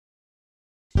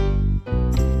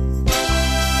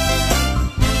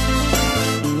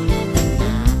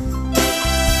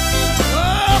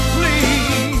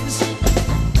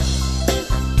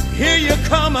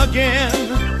again,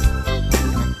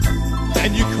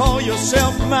 and you call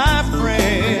yourself my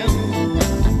friend.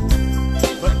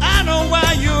 But I know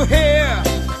why you're here.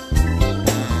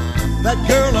 That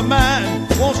girl of mine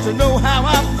wants to know how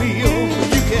I feel.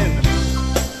 You can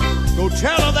go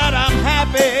tell her that I'm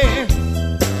happy.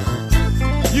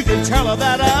 You can tell her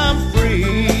that I'm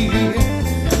free,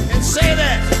 and say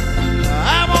that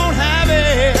I won't have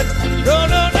it. No,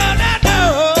 no, no, no, no,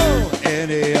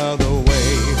 any other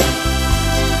way.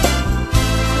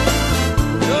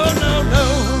 No, no, no.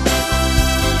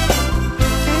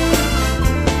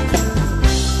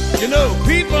 You know,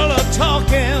 people are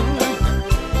talking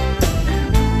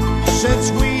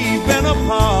since we've been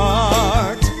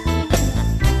apart.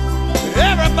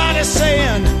 Everybody's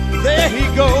saying, there he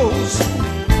goes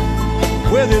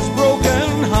with his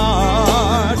broken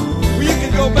heart. Well, you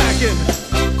can go back and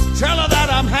tell her that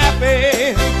I'm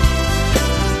happy,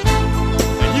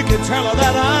 and you can tell her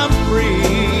that I'm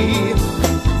free,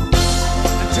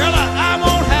 and tell her I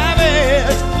won't have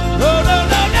it. No, no,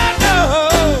 no, no, no,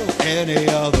 any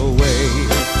other way.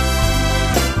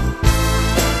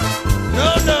 No,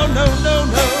 no, no, no,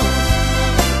 no.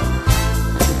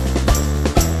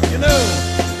 You know,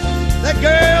 that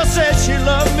girl said she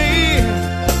loved me,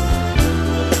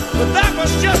 but that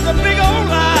was just a big old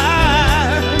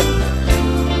lie.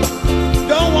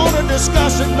 Don't want to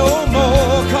discuss it no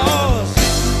more, 'cause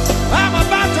I'm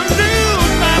about to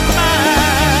lose my mind.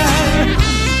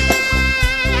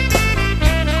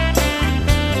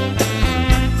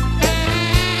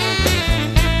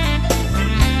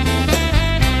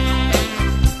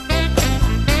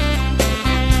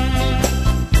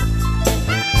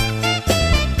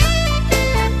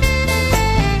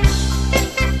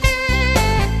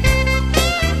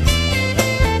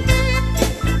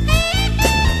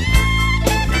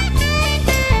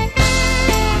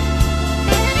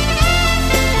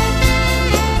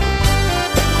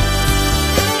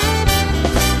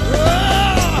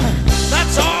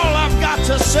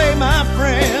 Say, my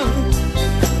friend,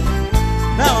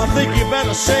 now I think you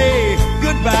better say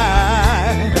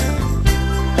goodbye.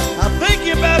 I think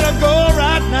you better go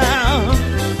right now,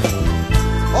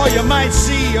 or you might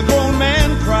see a grown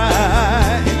man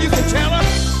cry. And you can tell her